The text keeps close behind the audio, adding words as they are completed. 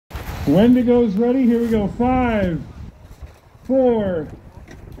Wendigo's ready. Here we go. 5, 4,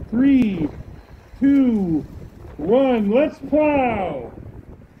 3, 2, 1. Let's plow.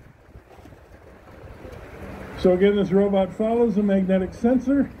 So again, this robot follows a magnetic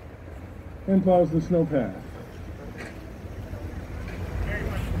sensor and plows the snow path.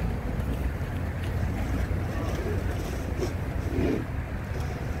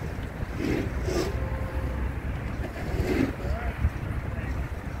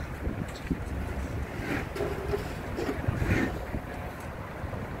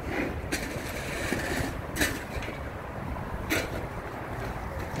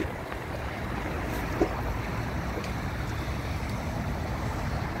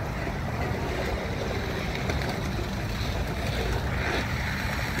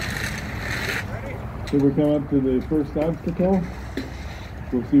 So we come up to the first obstacle.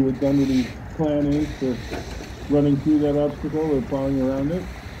 We'll see what Dunwoody's plan is for running through that obstacle or plowing around it.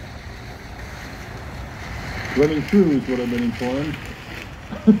 Running through is what I've been informed.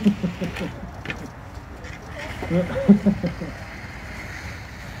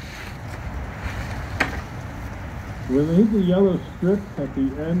 When they hit the yellow strip at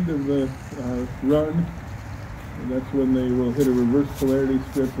the end of the run, that's when they will hit a reverse polarity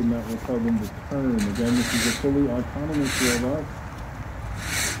strip, and that will tell them to turn. Again, this is a fully autonomous robot.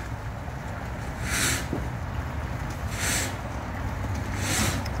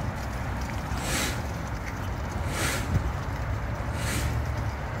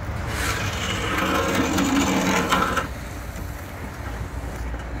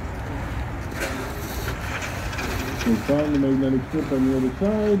 We find the magnetic strip on the other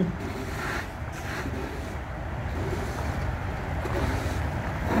side.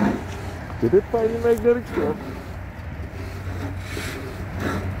 Did it find the magnetic strip?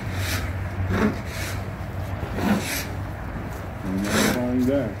 And now find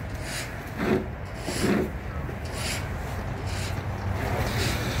that.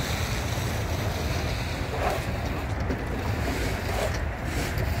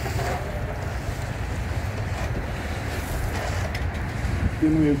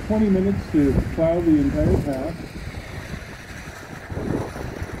 Then we have 20 minutes to plow the entire path.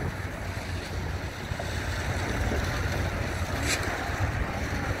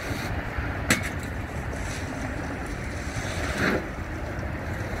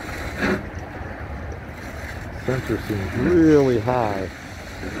 Sensor seems really high.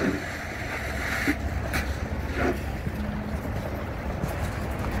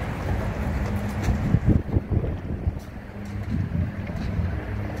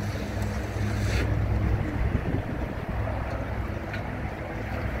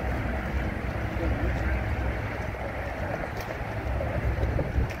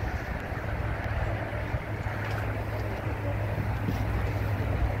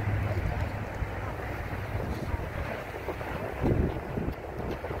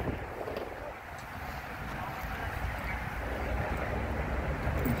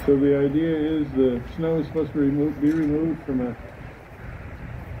 So the idea is the snow is supposed to be removed from a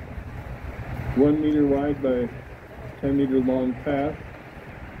 1 meter wide by 10 meter long path,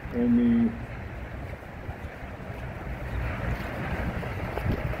 and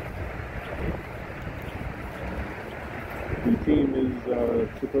the team is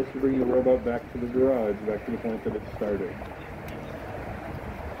supposed to bring the robot back to the garage, back to the point that it started.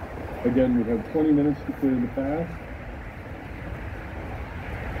 Again, we have 20 minutes to clear the path.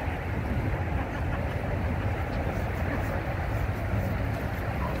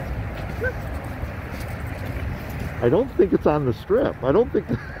 I don't think it's on the strip. I don't think.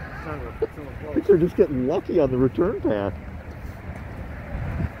 I think they're just getting lucky on the return path.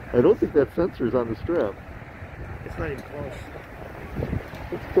 I don't think that sensor's on the strip. It's not even close.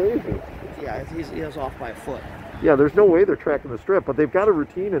 It's crazy. Yeah, he is off by a foot. Yeah, there's no way they're tracking the strip, but they've got a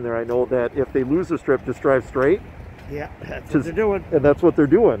routine in there. I know that if they lose the strip, just drive straight. Yeah, that's what they're doing. And that's what they're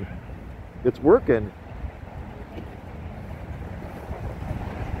doing. It's working.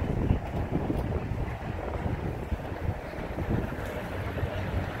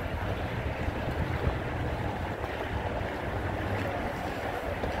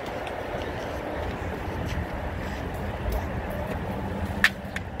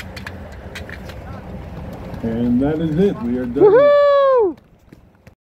 And that is it. We are done.